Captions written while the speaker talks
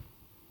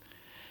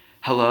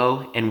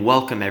Hello and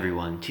welcome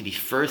everyone to the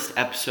first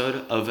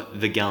episode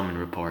of the Gelman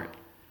Report.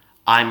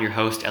 I'm your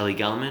host Ellie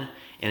Gelman,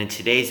 and in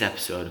today's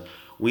episode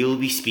we will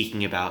be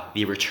speaking about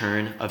the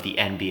return of the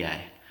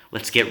NBA.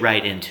 Let's get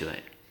right into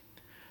it.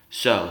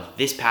 So,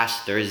 this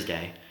past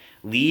Thursday,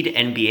 lead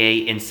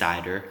NBA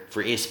insider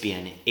for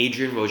ESPN,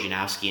 Adrian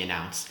Wojnarowski,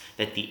 announced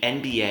that the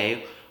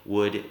NBA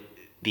would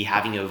be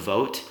having a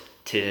vote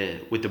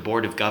with the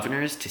Board of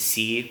Governors to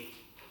see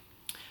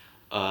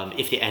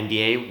if the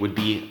NBA would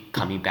be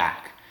coming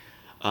back.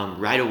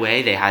 Right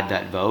away, they had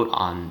that vote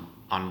on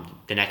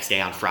the next day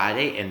on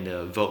Friday, and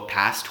the vote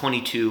passed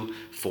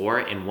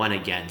 22-4 and 1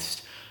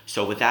 against.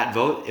 So with that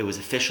vote, it was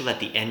official that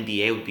the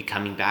NBA would be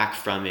coming back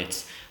from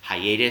its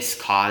hiatus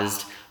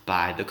caused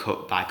by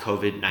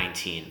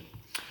COVID-19.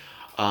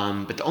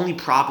 But the only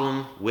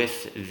problem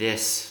with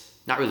this,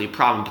 not really a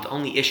problem, but the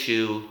only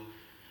issue,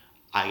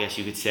 I guess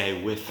you could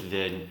say, with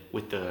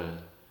the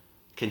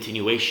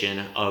continuation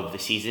of the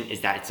season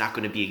is that it's not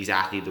going to be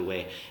exactly the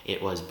way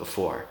it was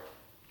before.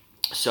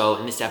 So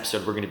in this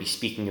episode, we're going to be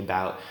speaking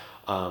about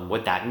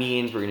what that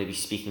means. We're going to be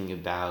speaking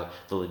about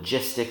the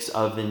logistics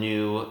of the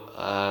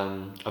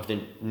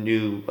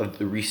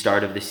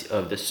restart of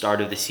the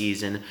start of the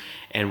season,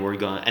 and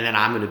then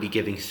I'm going to be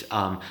giving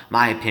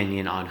my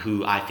opinion on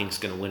who I think is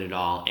going to win it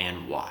all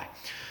and why.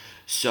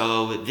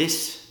 So I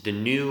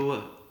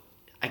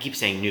keep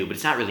saying new, but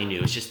it's not really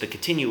new. It's just the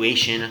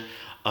continuation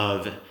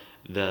of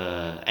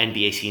the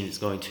NBA season is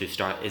going to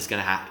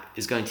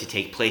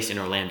take place in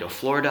Orlando,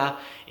 Florida,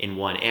 in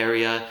one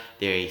area.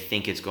 They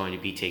think it's going to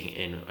be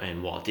taken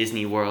in Walt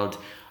Disney World,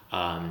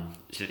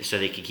 so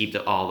they can keep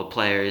all the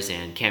players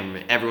and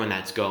cameramen, everyone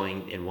that's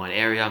going in one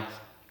area.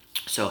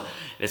 So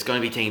it's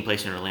going to be taking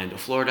place in Orlando,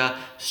 Florida,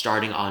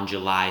 starting on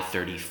July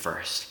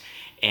 31st.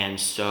 And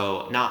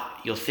so now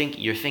you're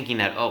thinking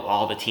that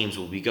all the teams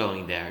will be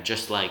going there,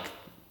 just like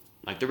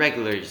the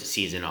regular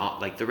season, all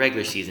the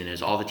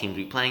teams will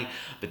be playing,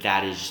 but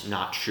that is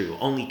not true.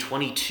 Only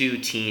 22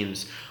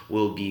 teams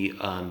will be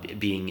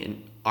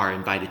are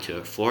invited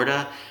to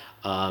Florida,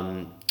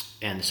 and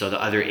so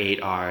the other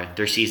 8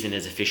 their season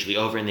is officially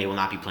over and they will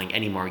not be playing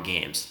any more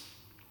games.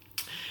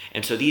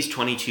 And so these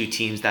 22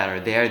 teams that are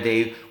there,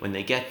 when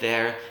they get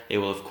there, they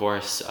will of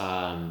course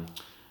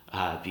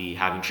be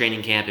having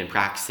training camp and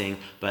practicing,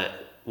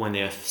 but when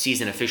the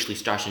season officially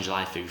starts on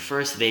July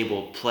 31st, they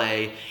will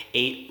play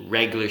 8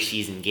 regular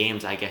season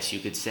games, I guess you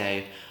could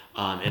say.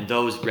 And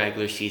those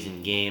regular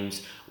season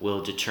games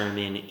will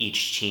determine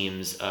each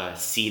team's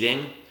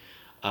seeding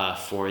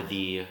for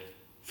the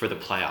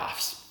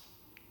playoffs.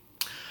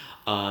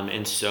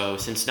 And so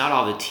since not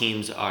all the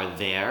teams are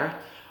there,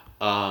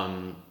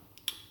 some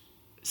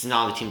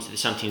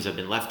teams have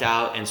been left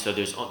out, and so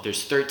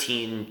there's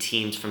 13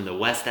 teams from the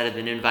West that have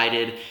been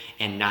invited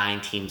and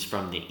 9 teams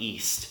from the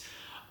East.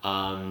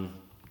 And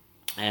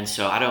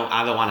so I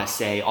don't want to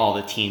say all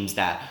the teams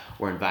that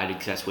were invited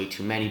because that's way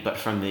too many, but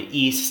from the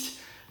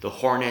East, the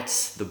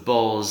Hornets, the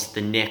Bulls,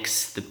 the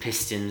Knicks, the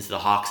Pistons, the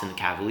Hawks, and the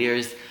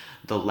Cavaliers,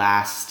 the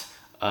last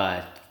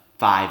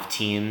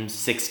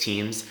 6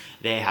 teams,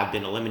 they have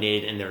been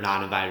eliminated and they're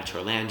not invited to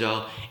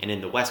Orlando. And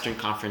in the Western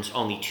Conference,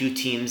 only 2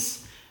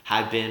 teams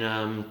have been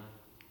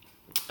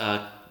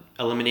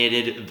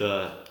eliminated,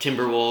 the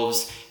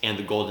Timberwolves and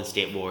the Golden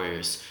State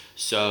Warriors.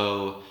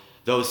 So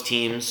those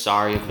teams,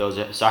 sorry if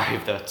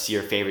that's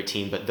your favorite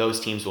team, but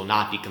those teams will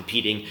not be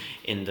competing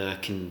in the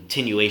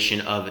continuation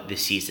of the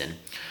season.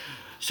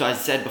 So as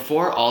I said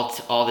before, all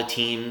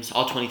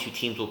 22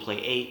 teams will play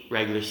 8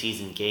 regular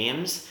season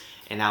games,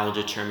 and that will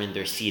determine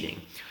their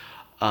seeding.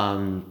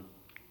 And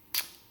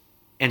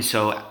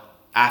so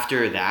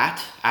after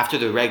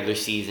the regular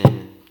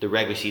season,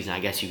 I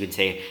guess you could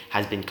say,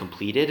 has been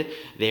completed,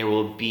 there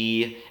will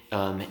be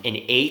an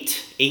 8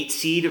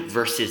 seed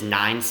versus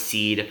 9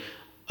 seed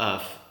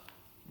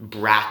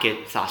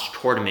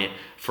bracket/tournament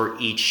for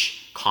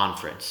each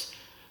conference.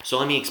 So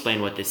let me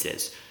explain what this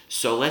is.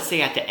 So let's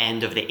say at the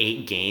end of the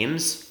 8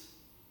 games,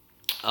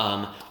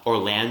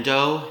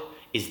 Orlando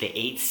is the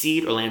 8th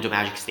seed, Orlando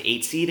Magic is the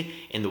 8th seed,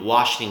 and the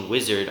Washington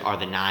Wizards are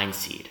the 9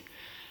 seed.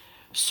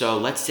 So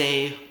let's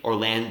say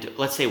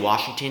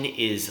Washington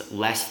is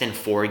less than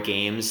 4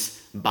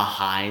 games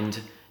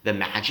behind the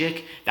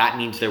Magic. That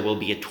means there will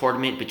be a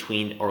tournament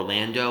between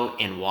Orlando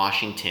and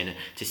Washington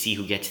to see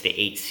who gets the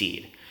 8th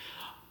seed.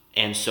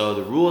 And so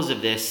the rules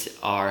of this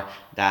are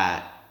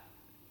that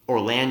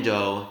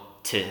Orlando,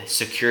 to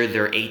secure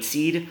their 8th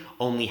seed,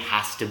 only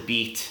has to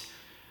beat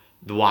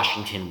the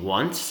Washington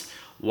once,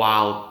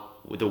 while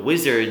the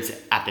Wizards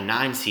at the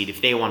 9 seed,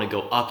 if they want to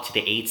go up to the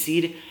 8th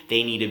seed,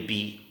 they need to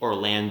beat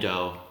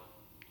Orlando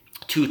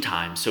 2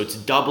 times. So it's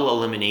double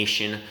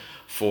elimination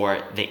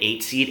for the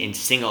 8th seed and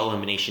single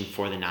elimination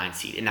for the 9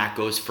 seed. And that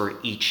goes for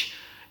each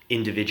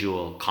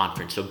individual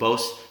conference. So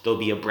there'll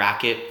be a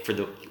bracket for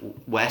the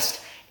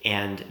West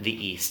and the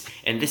East.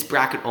 And this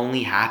bracket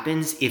only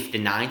happens if the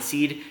 9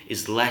 seed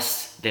is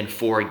less than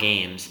 4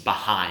 games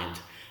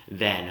behind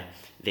than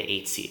the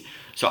 8 seed.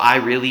 So I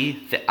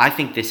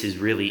think this is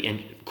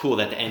really cool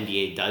that the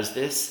NBA does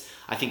this.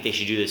 I think they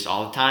should do this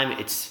all the time.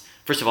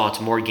 First of all, it's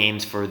more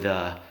games for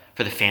the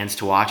for the fans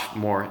to watch,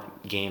 more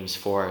games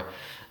for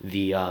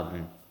the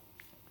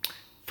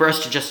for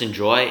us to just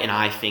enjoy. And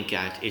I think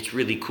that it's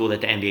really cool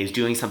that the NBA is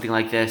doing something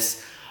like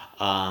this.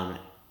 I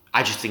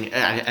think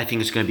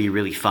it's going to be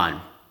really fun.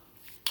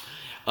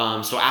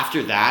 So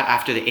after that,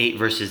 after the 8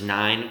 versus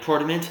 9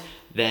 tournament,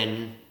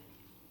 then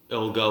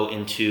it'll go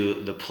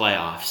into the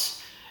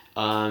playoffs.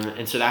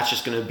 And so that's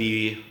just going to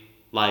be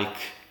like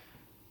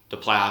the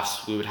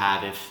playoffs we would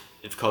have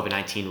if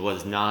COVID-19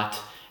 was not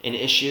an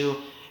issue.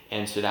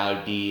 And so that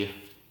would be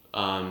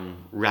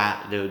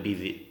there would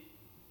be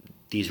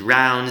these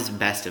rounds,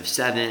 best of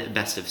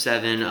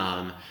seven.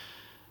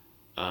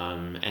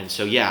 And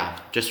so yeah,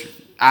 just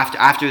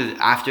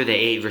after the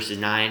 8 versus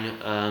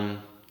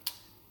 9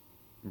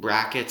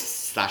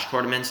 brackets /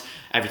 tournaments,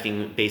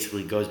 everything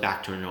basically goes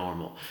back to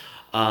normal.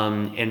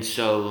 And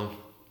so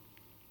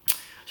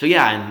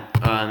yeah,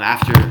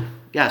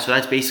 and so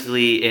that's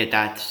basically it.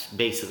 That's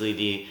basically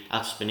the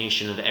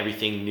explanation of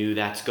everything new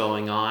that's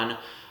going on,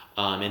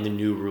 and the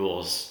new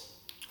rules.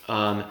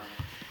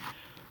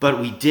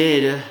 But we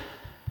did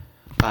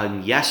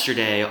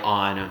yesterday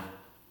on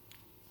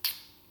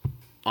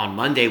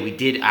Monday, we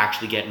did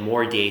actually get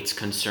more dates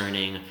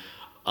concerning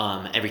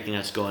everything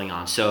that's going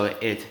on. So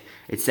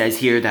it says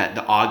here that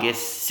the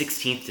August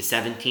 16th to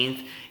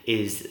 17th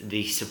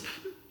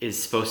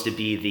is supposed to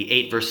be the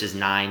 8 versus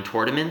 9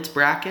 tournament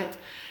bracket.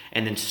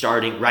 And then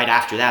starting right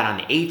after that on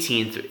the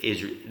 18th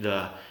is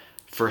the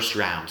first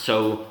round.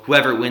 So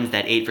whoever wins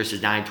that 8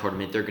 versus 9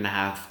 tournament, they're going to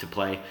have to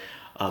play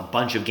a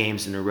bunch of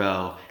games in a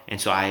row. And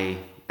so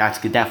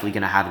that's definitely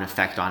going to have an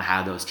effect on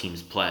how those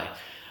teams play.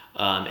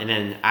 And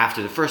then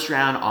after the first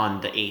round on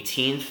the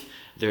 18th,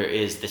 there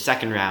is the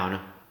second round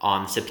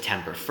on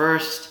September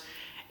 1st.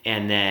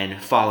 And then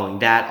following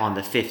that on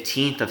the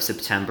 15th of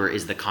September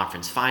is the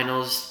conference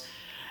finals.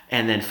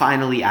 And then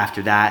finally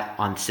after that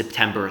on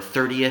September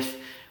 30th,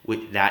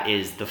 that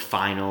is the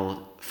finals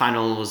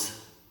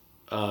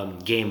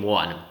game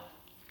 1.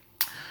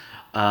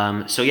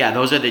 So yeah,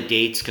 those are the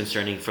dates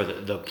concerning for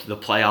the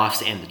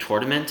playoffs and the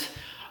tournament.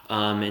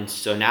 And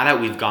so now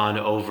that we've gone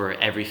over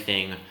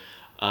everything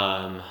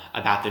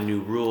about the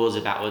new rules,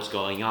 about what's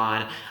going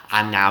on,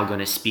 I'm now going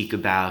to speak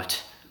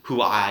about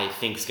who I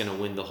think is going to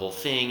win the whole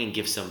thing and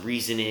give some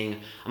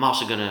reasoning. I'm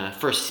also going to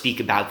first speak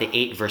about the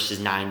 8 versus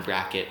 9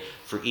 bracket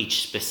for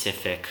each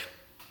specific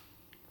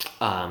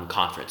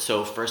conference.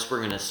 So first we're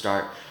going to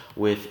start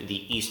with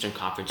the Eastern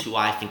Conference, who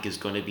I think is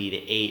going to be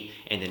the 8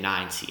 and the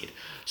 9 seed.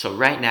 So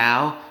right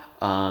now,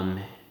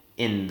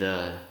 in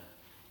the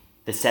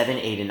 7,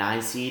 8, and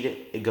 9 seed,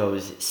 it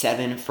goes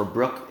 7 for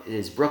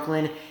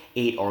Brooklyn,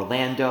 8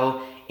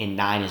 Orlando, and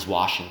 9 is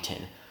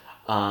Washington.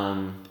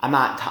 I'm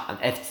not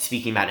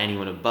speaking about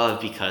anyone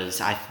above because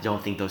I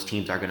don't think those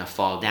teams are going to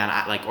fall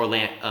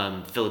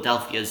down.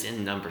 Philadelphia's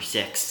in number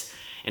 6,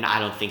 and I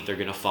don't think they're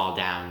going to fall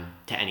down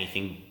to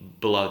anything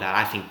below that.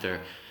 I think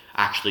they're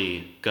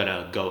actually going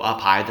to go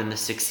up higher than the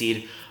 6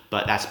 seed,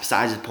 but that's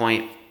besides the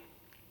point.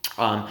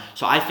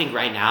 So I think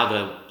right now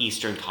the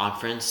Eastern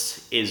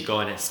Conference is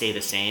going to stay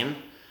the same.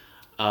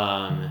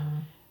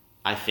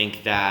 I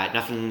think that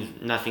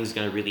nothing's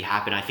going to really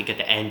happen. I think at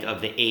the end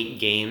of the 8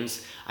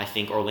 games, I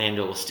think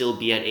Orlando will still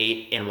be at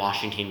 8 and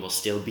Washington will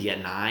still be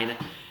at 9.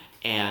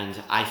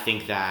 And I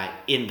think that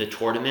in the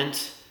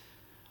tournament,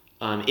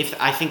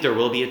 I think there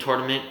will be a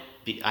tournament,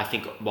 I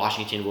think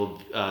Washington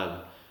will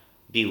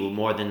be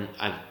more than,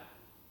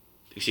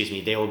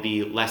 they will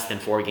be less than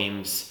 4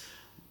 games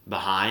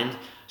behind.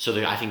 So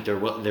I think there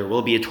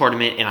will be a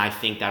tournament, and I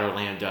think that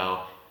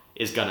Orlando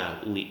is gonna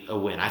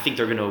win. I think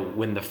they're gonna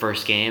win the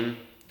first game.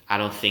 I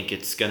don't think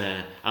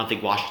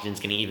Washington's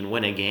gonna even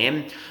win a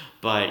game.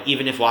 But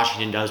even if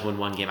Washington does win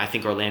one game, I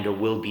think Orlando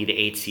will be the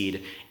 8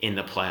 seed in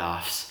the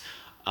playoffs.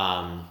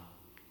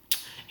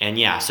 And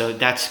yeah, so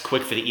that's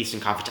quick for the Eastern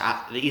Conference.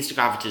 The Eastern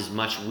Conference is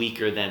much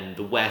weaker than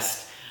the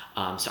West,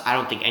 so I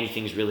don't think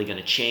anything's really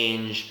gonna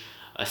change,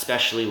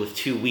 especially with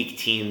 2 weak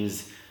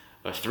teams.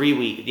 Or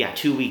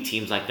 2 weak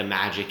teams like the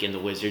Magic and the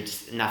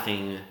Wizards.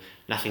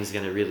 Nothing's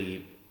gonna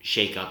really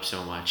shake up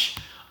so much.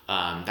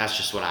 That's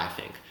just what I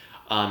think.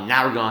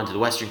 Now we're going to the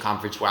Western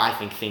Conference, where I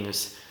think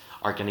things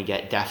are gonna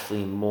get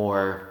definitely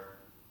more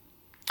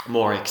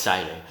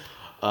exciting.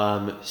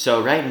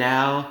 So right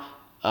now,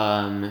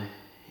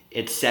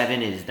 it's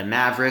 7 is the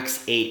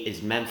Mavericks, 8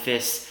 is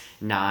Memphis,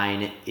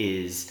 9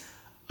 is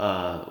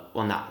 9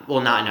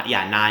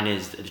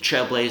 is the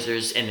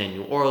Trailblazers, and then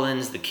New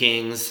Orleans, the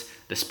Kings,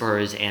 the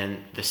Spurs, and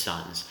the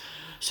Suns.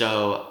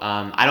 So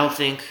I don't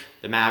think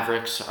the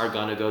Mavericks are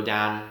going to go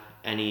down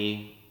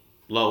any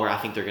lower. I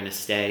think they're going to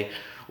stay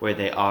where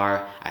they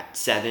are at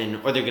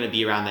 7, or they're going to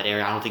be around that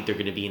area. I don't think they're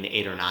going to be in the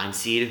 8 or 9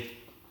 seed.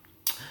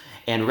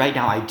 And right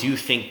now, I do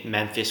think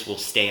Memphis will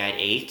stay at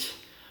 8.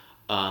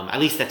 At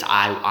least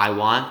I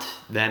want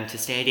them to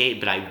stay at 8.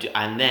 But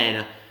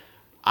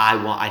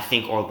I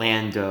think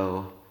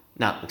Orlando.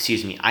 No,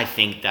 excuse me. I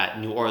think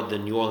that the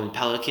New Orleans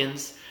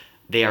Pelicans,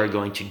 they are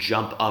going to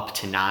jump up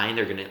to 9.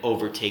 They're going to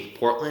overtake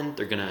Portland.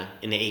 They're going to,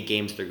 in the 8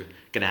 games, they're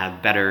going to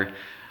have better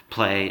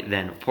play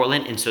than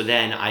Portland. And so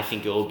then I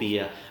think it will be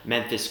a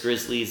Memphis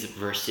Grizzlies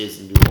versus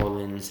New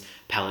Orleans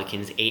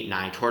Pelicans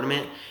 8-9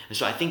 tournament. And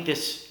so I think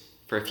this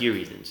for a few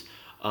reasons.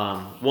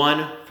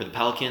 One, for the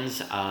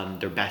Pelicans,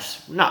 not their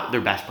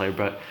best player,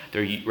 but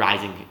their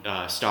rising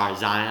star,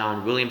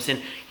 Zion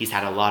Williamson. He's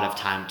had a lot of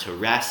time to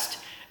rest,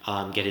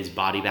 get his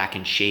body back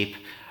in shape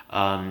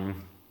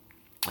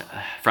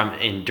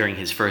during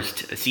his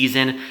first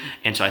season,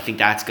 and so I think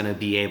that's going to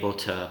be able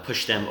to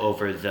push them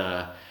over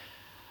the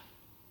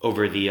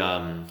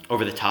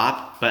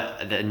top.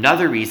 But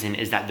another reason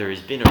is that there has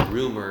been a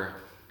rumor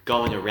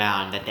going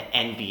around that the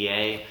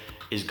NBA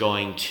is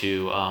going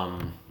to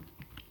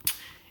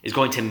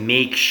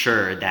make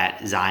sure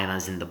that Zion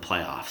is in the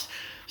playoffs.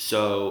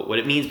 So what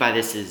it means by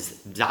this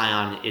is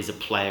Zion is a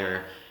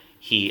player.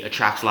 He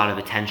attracts a lot of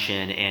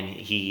attention, and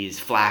he's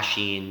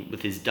flashy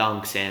with his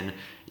dunks, and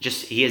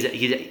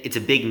it's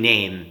a big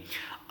name.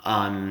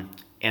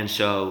 And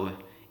so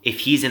if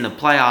he's in the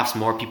playoffs,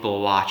 more people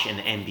will watch, and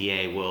the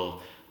NBA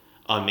will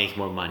make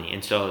more money.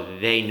 And so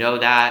they know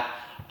that,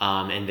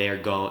 and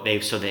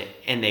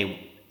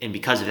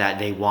because of that,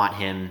 they want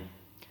him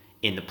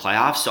in the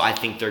playoffs. So I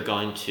think I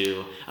don't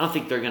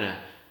think they're gonna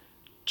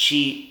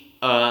cheat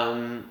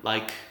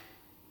like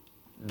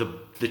the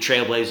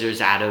Trailblazers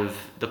out of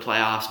the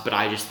playoffs, but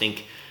I just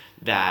think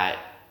that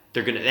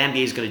the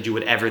NBA is gonna do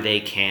whatever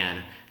they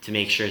can to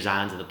make sure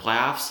Zion's in the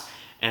playoffs.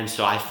 And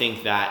so I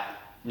think that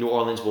New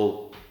Orleans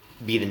will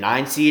be the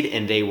 9 seed,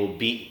 and they will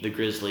beat the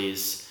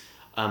Grizzlies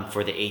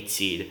for the 8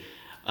 seed.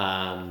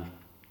 And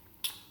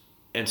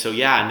so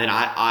and then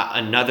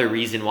another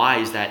reason why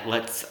is that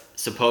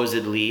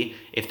supposedly,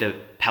 if the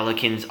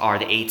Pelicans are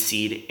the 8th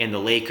seed and the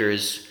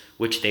Lakers,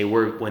 which they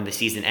were when the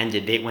season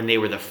ended, when they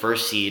were the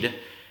 1st seed,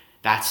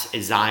 that's a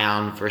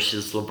Zion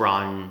versus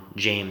LeBron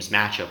James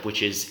matchup,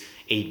 which is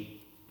a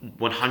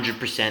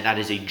 100%, that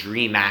is a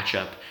dream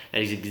matchup.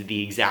 That is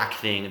the exact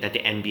thing that the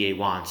NBA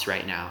wants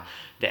right now.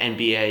 The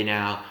NBA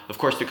now, of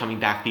course, they're coming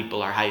back.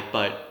 People are hyped,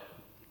 but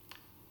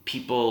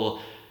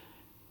people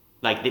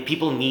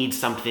need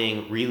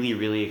something really,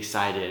 really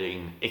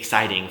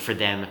exciting for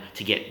them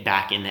to get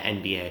back in the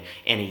NBA.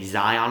 And a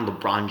Zion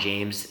LeBron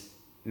James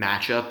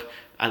matchup,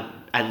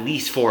 at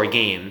least 4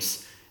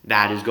 games,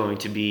 that is going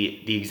to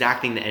be the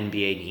exact thing the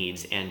NBA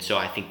needs. And so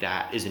I think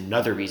that is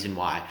another reason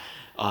why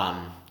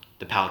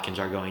the Pelicans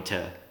are going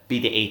to be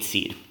the 8th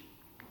seed.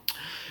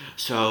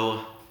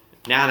 So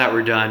now that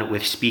we're done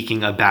with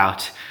speaking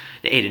about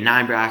the 8 and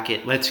 9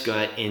 bracket, let's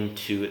get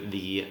into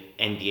the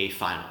NBA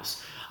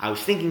Finals. I was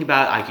thinking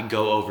about I could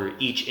go over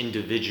each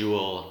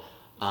individual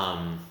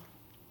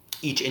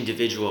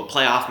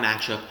playoff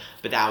matchup,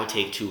 but that would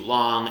take too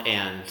long,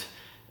 and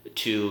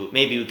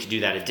maybe we could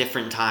do that a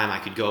different time. I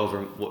could go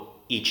over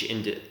each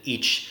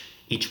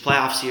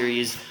playoff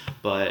series,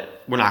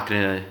 but we're not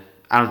gonna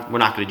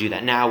do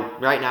that now.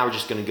 Right now, we're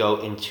just gonna go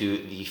into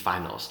the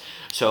finals.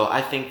 So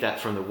I think that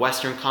from the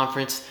Western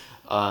Conference,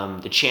 I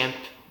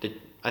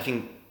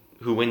think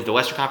who wins the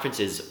Western Conference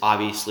is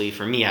obviously,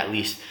 for me at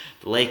least,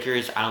 the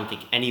Lakers. I don't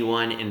think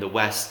anyone in the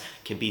West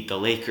can beat the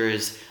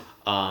Lakers.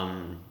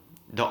 The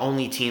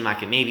only team I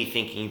can maybe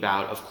thinking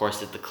about, of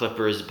course, is the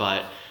Clippers,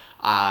 but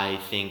I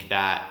think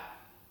the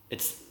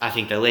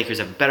Lakers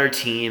have a better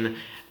team,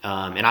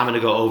 and I'm going to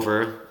go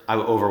over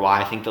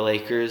why I think the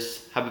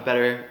Lakers have a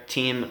better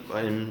team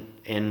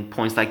in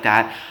points like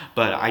that.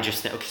 But I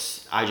just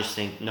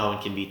think no one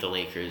can beat the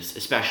Lakers,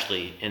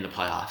 especially in the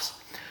playoffs.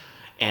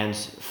 And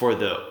for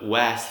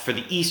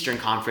the Eastern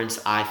Conference,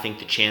 I think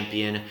the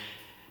champion.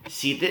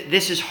 See,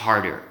 this is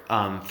harder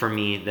for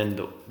me than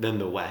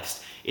the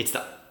West. It's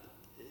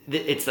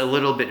a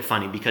little bit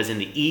funny because in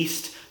the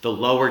East, the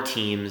lower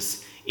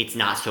teams, it's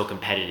not so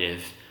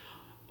competitive,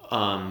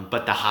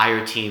 but the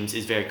higher teams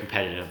is very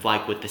competitive.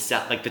 Like with the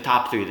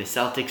top 3, the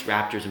Celtics,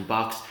 Raptors, and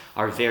Bucks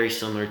are very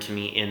similar to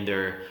me in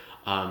their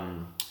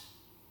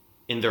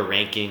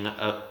ranking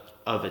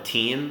of a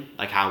team,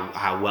 like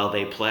how well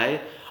they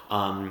play.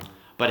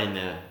 But in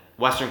the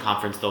Western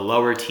Conference, the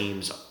lower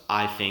teams,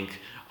 I think,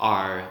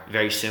 are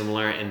very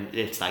similar, and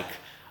it's like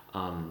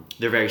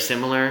they're very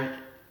similar,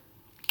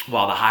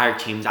 while the higher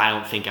teams, I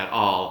don't think at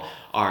all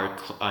are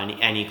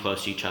any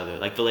close to each other.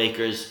 Like the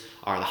Lakers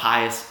are the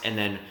highest, and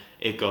then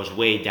it goes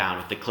way down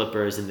with the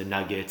Clippers and the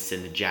Nuggets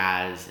and the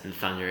Jazz and the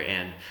Thunder,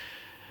 and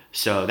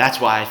so that's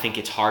why I think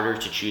it's harder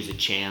to choose a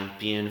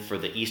champion for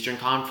the Eastern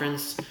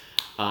Conference.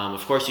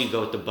 Of course, you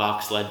go with the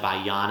Bucks, led by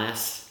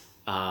Giannis.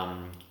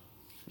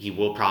 He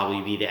will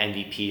probably be the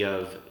MVP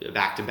of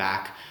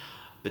back-to-back.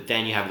 But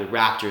then you have the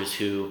Raptors,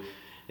 who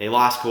they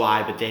lost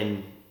Kawhi, but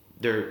then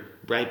they're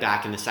right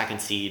back in the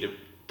 2nd seed,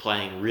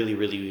 playing really,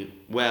 really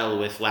well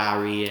with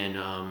Lowry and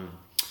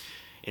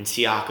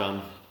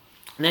Siakam.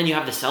 And then you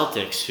have the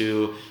Celtics,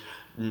 who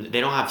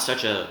they don't have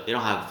such a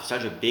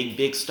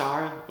big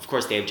star. Of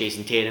course, they have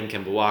Jason Tatum,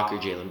 Kemba Walker,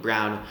 Jaylen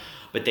Brown,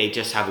 but they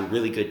just have a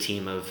really good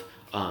team of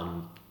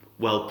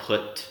well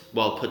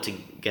put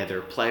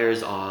together players.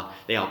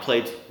 They all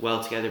played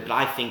well together. But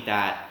I think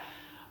that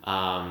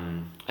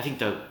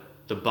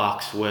the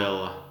Bucks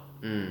will.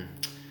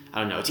 I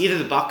don't know. It's either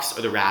the Bucks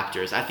or the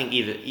Raptors. I think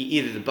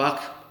either the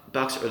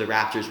Bucks or the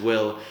Raptors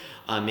will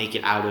make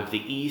it out of the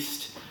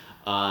East.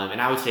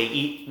 And I would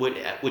say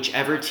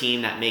whichever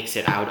team that makes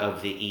it out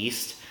of the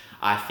East,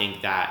 I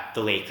think that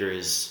the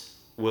Lakers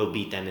will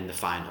beat them in the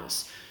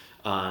finals.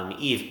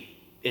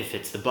 If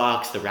it's the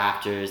Bucks, the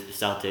Raptors, the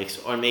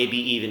Celtics, or maybe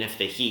even if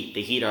the Heat.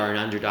 The Heat are an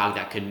underdog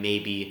that could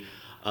maybe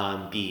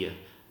be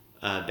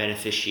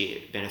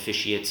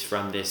beneficiates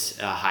from this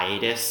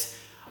hiatus.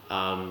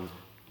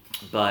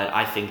 But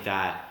I think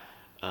that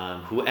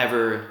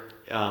whoever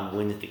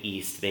wins the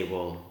East, they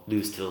will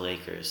lose to the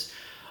Lakers.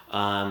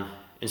 And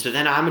so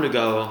then I'm going to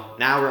go,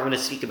 now we're going to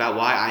speak about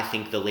why I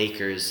think the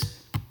Lakers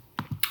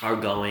are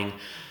going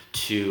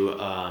to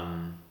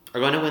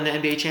win the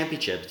NBA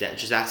championship.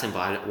 Just that simple,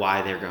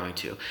 why they're going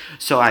to.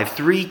 So I have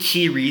 3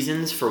 key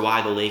reasons for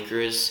why the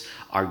Lakers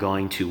are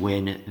going to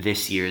win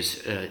this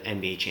year's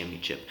NBA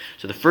championship.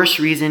 So the first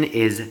reason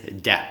is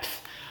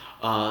depth.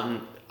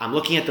 I'm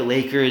looking at the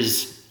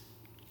Lakers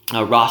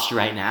roster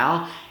right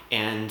now,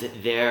 and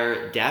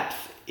their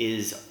depth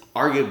is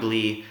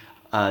arguably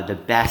the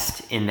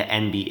best in the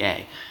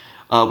NBA.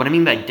 What I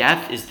mean by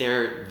depth is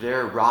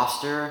their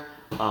roster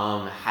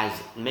has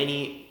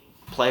many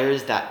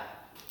players that...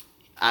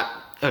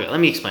 okay, let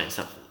me explain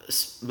something.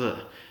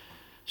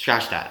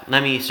 Scratch that.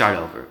 Let me start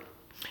over.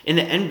 In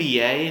the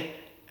NBA,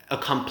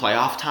 come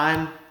playoff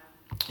time,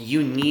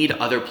 you need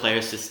other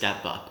players to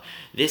step up.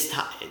 This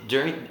time,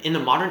 in the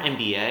modern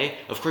NBA,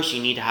 of course,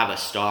 you need to have a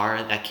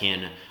star that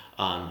can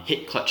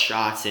hit clutch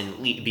shots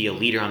and be a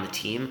leader on the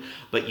team,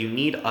 but you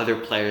need other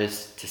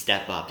players to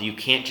step up. You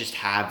can't just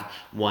have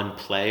one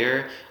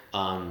player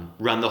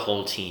run the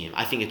whole team.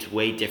 I think it's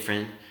way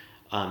different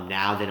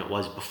now than it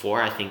was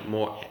before. I think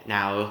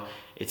now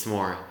it's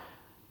more,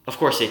 of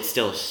course, it's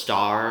still a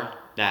star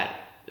that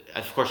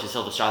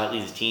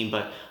leads the team,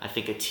 but I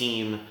think a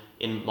team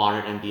in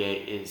modern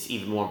NBA is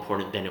even more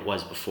important than it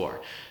was before.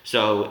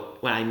 So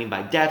what I mean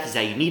by depth is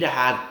that you need to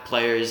have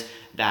players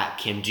that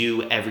can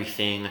do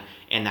everything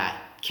and that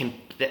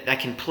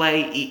can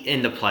play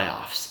in the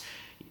playoffs.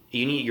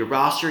 Your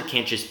roster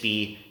can't just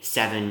be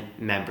 7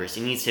 members.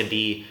 It needs to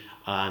be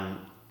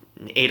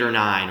 8 or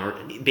 9 or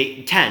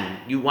 10.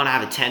 You want to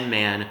have a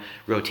 10-man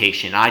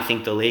rotation. I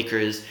think the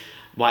Lakers,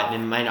 they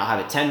might not have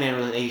a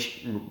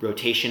 10-man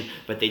rotation,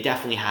 but they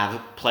definitely have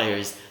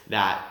players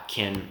that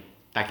can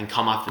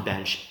come off the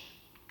bench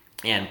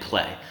and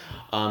play.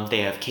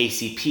 They have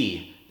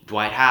KCP,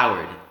 Dwight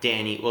Howard, they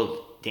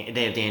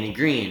have Danny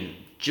Green,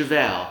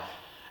 JaVale,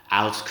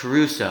 Alex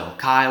Caruso,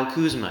 Kyle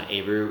Kuzma,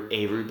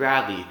 Avery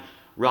Bradley,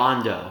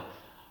 Rondo.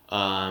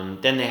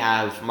 Then they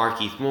have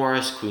Markieff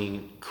Morris,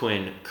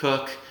 Quinn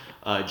Cook,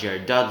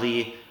 Jared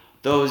Dudley.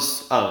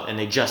 And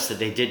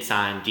they did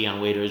sign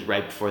Dion Waiters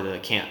right before the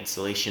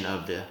cancellation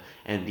of the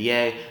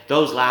NBA.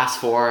 Those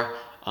last 4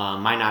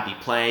 might not be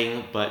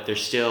playing, but they're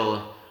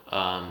still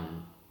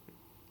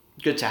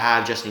good to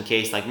have just in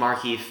case. Like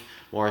Markieff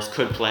Morris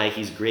could play.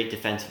 He's a great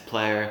defensive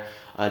player.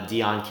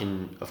 Dion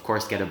can, of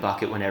course, get a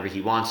bucket whenever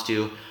he wants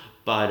to.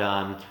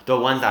 But the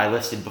ones that I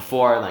listed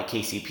before, like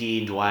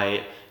KCP,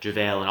 Dwight,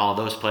 JaVale, and all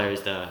those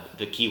players, the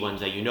key ones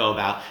that you know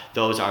about,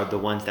 those are the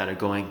ones that are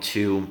going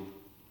to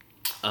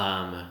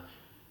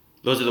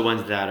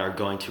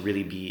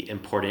really be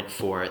important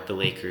for the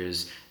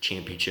Lakers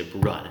championship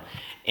run.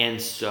 And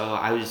so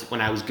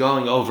when I was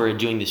going over and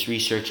doing this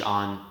research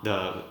on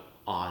the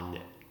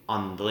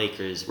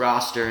Lakers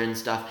roster and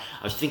stuff,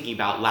 I was thinking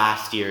about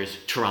last year's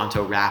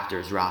Toronto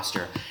Raptors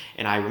roster.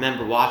 And I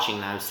remember watching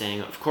and I was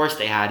saying, of course,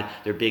 they had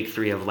their big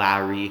 3 of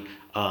Lowry,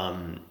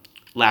 Kawhi,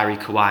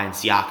 and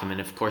Siakam. And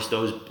of course,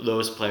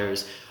 those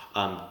players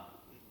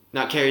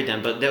not carried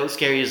them, but those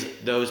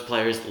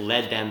players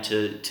led them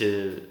to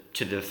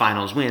the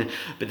finals win.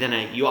 But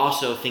then you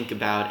also think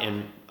about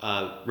and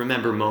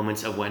remember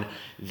moments of when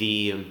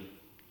the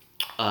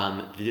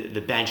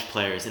bench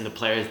players and the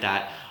players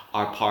that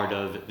are part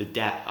of the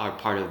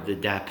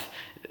depth.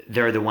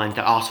 They're the ones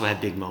that also have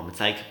big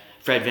moments, like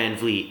Fred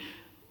VanVleet,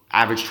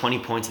 averaged 20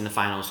 points in the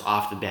finals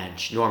off the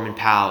bench. Norman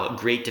Powell, a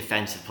great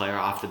defensive player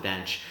off the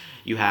bench.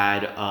 You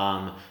had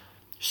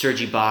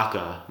Serge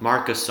Ibaka,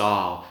 Marc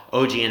Gasol,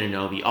 OG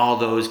Anunoby, all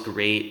those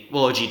great...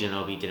 Well, OG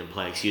Anunoby didn't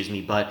play,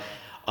 but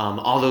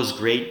all those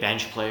great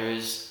bench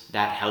players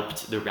that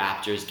helped the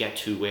Raptors get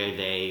to where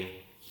they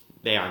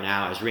are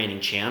now as reigning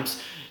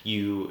champs.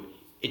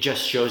 It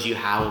just shows you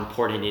how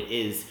important it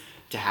is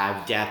to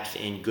have depth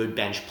and good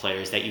bench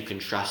players that you can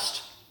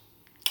trust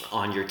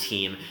on your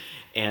team.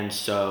 And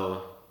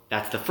so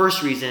that's the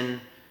first reason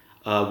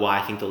why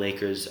I think the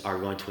Lakers are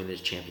going to win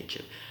this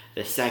championship.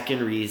 The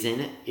second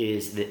reason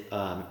is the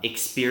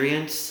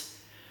experience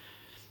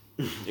 /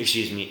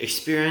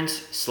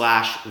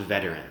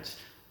 veterans.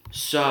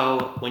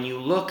 So when you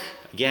look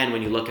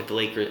at the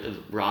Lakers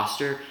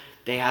roster,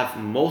 they have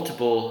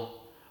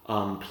multiple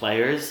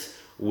players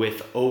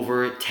with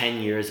over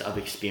 10 years of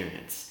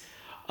experience.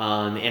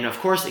 And of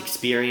course,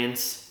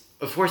 experience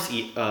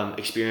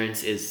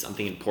is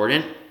something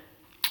important.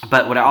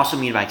 But what I also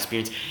mean by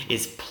experience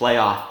is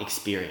playoff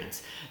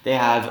experience. They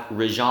have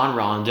Rajon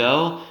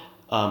Rondo,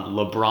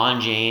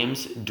 LeBron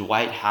James,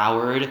 Dwight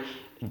Howard,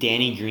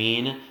 Danny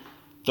Green.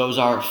 Those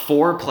are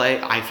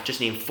I've just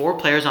named 4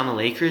 players on the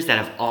Lakers that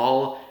have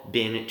all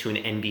been to an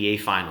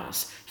NBA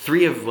Finals.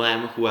 3 of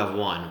them who have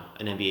won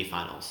an NBA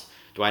Finals.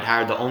 Dwight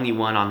Howard, the only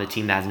one on the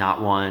team that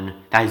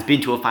has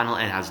been to a final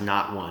and has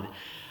not won.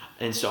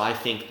 And so I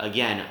think,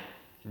 again,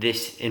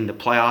 this in the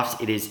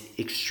playoffs, it is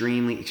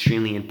extremely,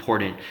 extremely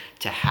important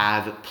to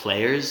have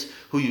players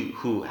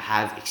who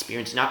have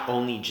experience not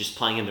only just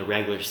playing in the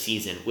regular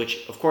season,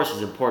 which of course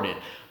is important,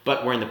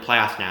 but we're in the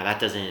playoffs now. That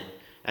doesn't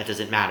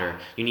matter.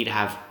 You need to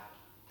have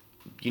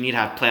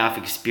playoff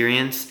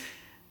experience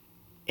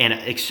and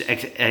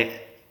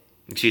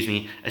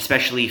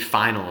especially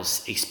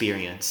finals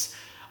experience.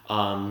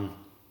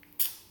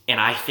 And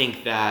I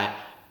think that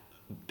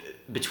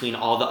between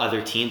all the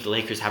other teams, the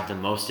Lakers have the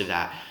most of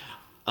that.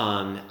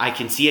 I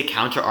can see a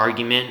counter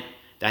argument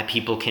that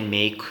people can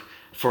make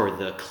for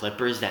the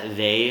Clippers that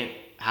they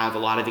have a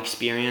lot of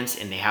experience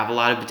and they have a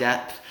lot of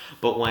depth.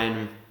 But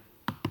when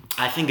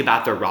I think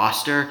about their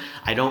roster,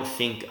 I don't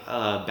think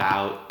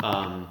about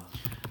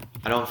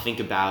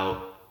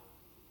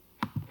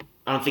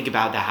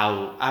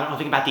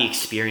the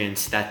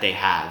experience that they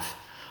have.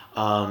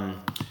 I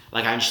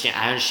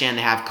understand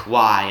they have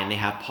Kawhi and they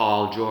have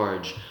Paul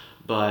George,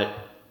 but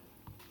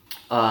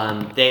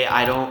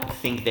I don't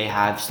think they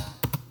have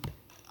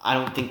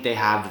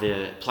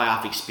the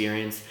playoff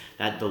experience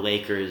that the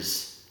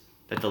Lakers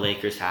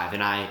have.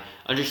 And I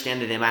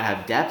understand that they might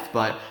have depth,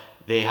 but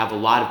they have a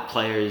lot of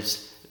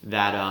players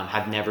that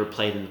have never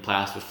played in the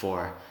playoffs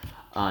before.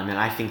 And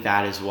I think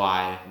that is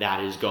why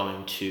that is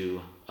going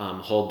to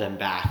hold them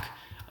back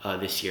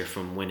this year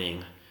from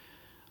winning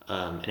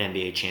an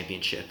NBA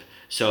championship.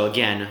 So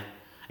again,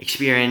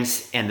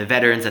 experience and the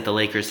veterans that the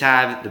Lakers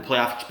have, the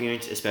playoff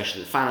experience,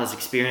 especially the finals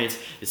experience,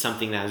 is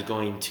something that is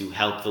going to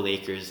help the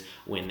Lakers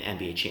win the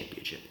NBA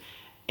championship.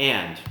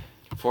 And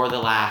for the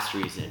last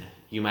reason,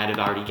 you might have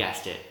already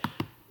guessed it,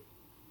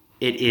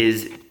 it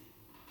is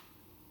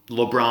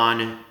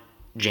LeBron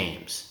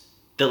James.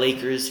 The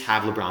Lakers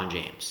have LeBron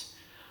James.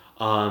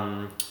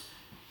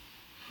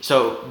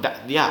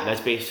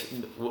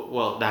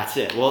 That's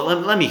it. Well,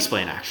 let me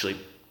explain actually.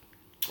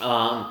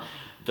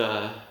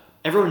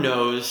 Everyone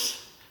knows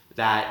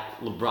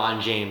that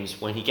LeBron James,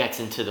 when he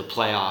gets into the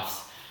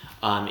playoffs,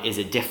 is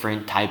a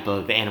different type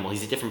of animal.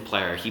 He's a different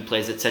player. He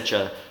plays at such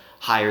a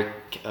higher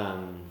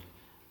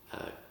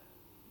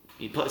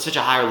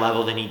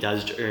level than he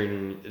does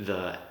during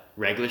the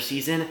regular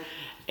season,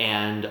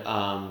 and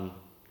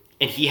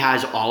he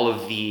has all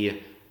of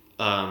the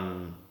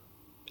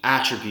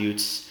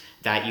attributes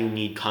that you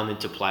need come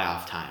into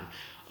playoff time.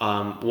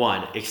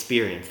 One,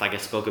 experience, like I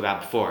spoke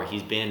about before.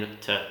 He's been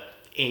to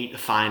 8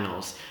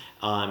 finals.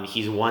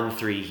 He's won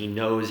 3. He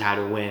knows how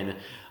to win,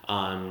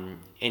 and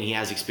he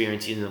has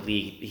experience in the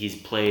league. He's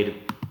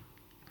played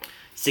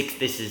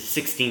this is his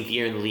 16th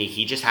year in the league.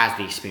 He just has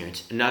the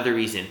experience. Another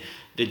reason,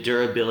 the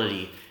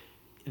durability.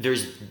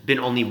 There's been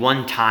only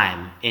one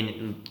time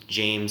in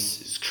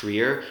James'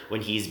 career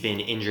when he's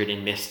been injured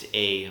and missed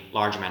a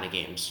large amount of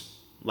games.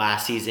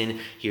 Last season,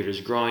 he hurt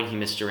his groin. He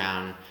missed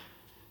around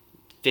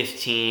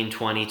 15,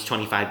 20 to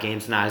 25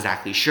 games, not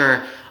exactly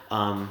sure.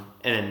 And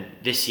then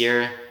this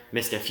year,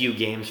 missed a few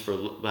games for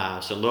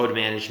load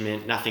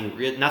management, nothing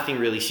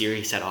really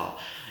serious at all.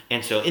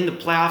 And so in the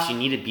playoffs, you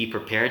need to be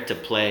prepared to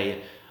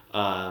play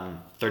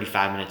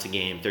 35 minutes a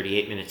game,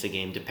 38 minutes a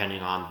game,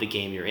 depending on the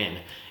game you're in.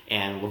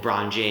 And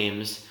LeBron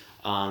James,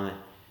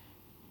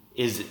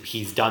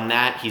 he's done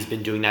that. He's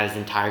been doing that his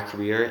entire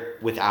career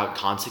without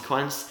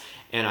consequence.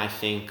 And I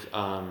think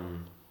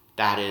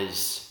that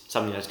is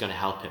something that's going to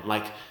help him.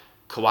 Like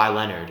Kawhi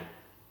Leonard,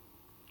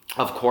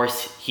 of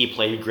course, he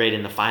played great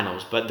in the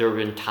finals, but there have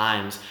been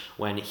times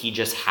when he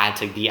just had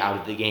to be out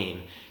of the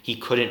game. He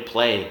couldn't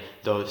play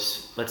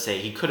those, let's say,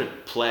 he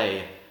couldn't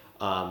play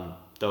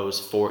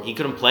he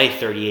couldn't play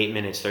 38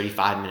 minutes,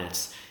 35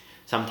 minutes.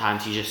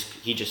 Sometimes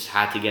he just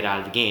had to get out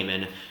of the game,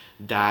 and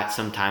that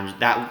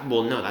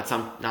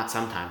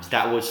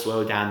would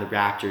slow down the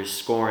Raptors'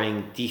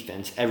 scoring,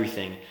 defense,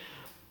 everything.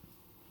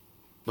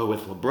 But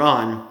with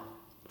LeBron,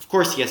 of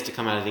course he has to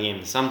come out of the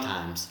game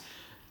sometimes,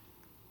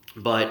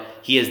 but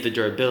he has the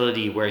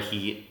durability where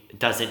he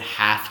doesn't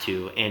have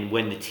to, and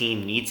when the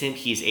team needs him,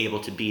 he's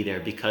able to be there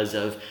because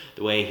of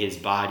the way his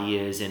body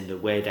is and the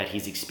way that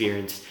he's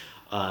experienced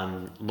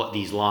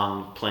these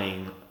long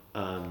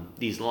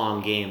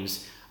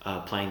games,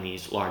 playing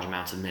these large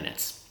amounts of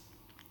minutes.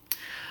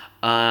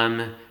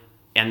 And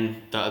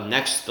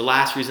the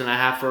last reason I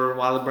have for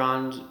why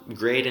LeBron's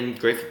great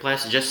for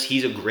playoffs is just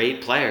he's a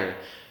great player.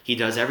 He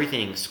does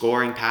everything: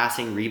 scoring,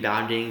 passing,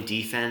 rebounding,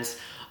 defense.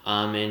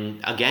 And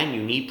again,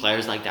 you need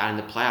players like that in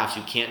the playoffs.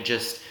 You can't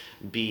just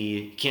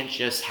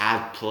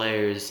have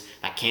players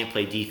that can't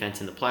play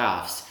defense in the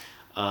playoffs.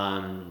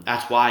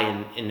 That's why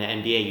in the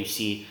NBA you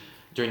see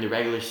during the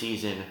regular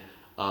season,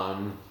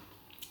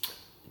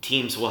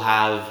 teams will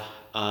have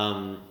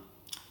 9-man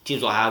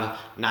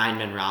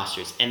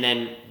rosters, and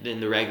then in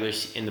the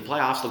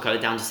playoffs they'll cut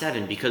it down to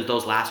 7 because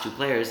those last 2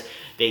 players,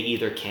 they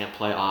either can't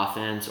play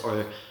offense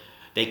or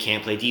they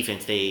can't play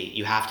defense.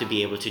 You have to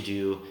be able to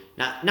do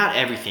not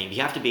everything. But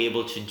you have to be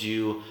able to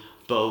do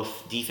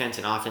both defense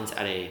and offense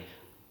at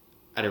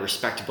a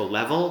respectable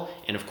level.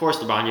 And of course,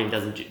 LeBron James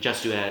doesn't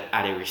just do it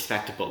at a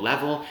respectable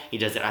level. He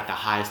does it at the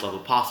highest level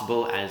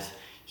possible, as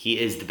he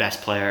is the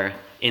best player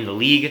in the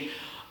league.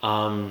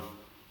 And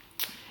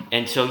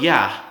so, so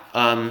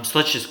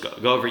let's just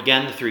go over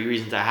again the 3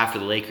 reasons I have for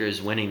the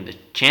Lakers winning the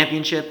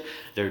championship.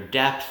 Their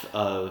depth,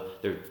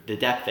 the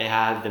depth they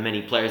have, the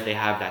many players they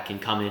have that can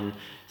come in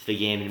to the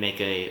game and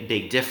make a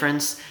big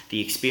difference.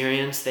 The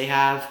experience they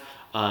have,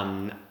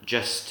 not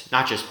just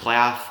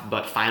playoff,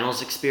 but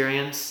finals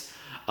experience.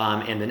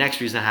 And the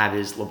next reason I have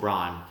is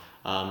LeBron.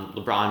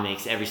 LeBron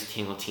makes every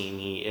single team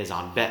he is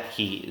on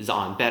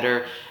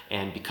better,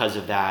 and because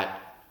of that,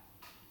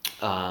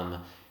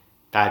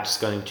 that's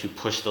going to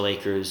push the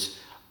Lakers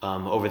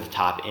over the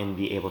top and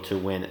be able to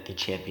win the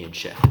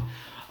championship.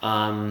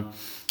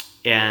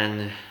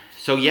 And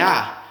so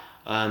now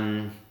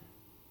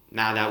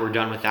that we're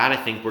done with that, I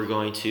think we're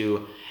going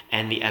to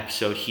end the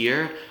episode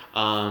here.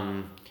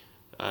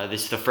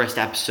 This is the first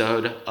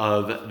episode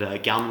of the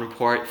Gelman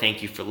Report.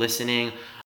 Thank you for listening.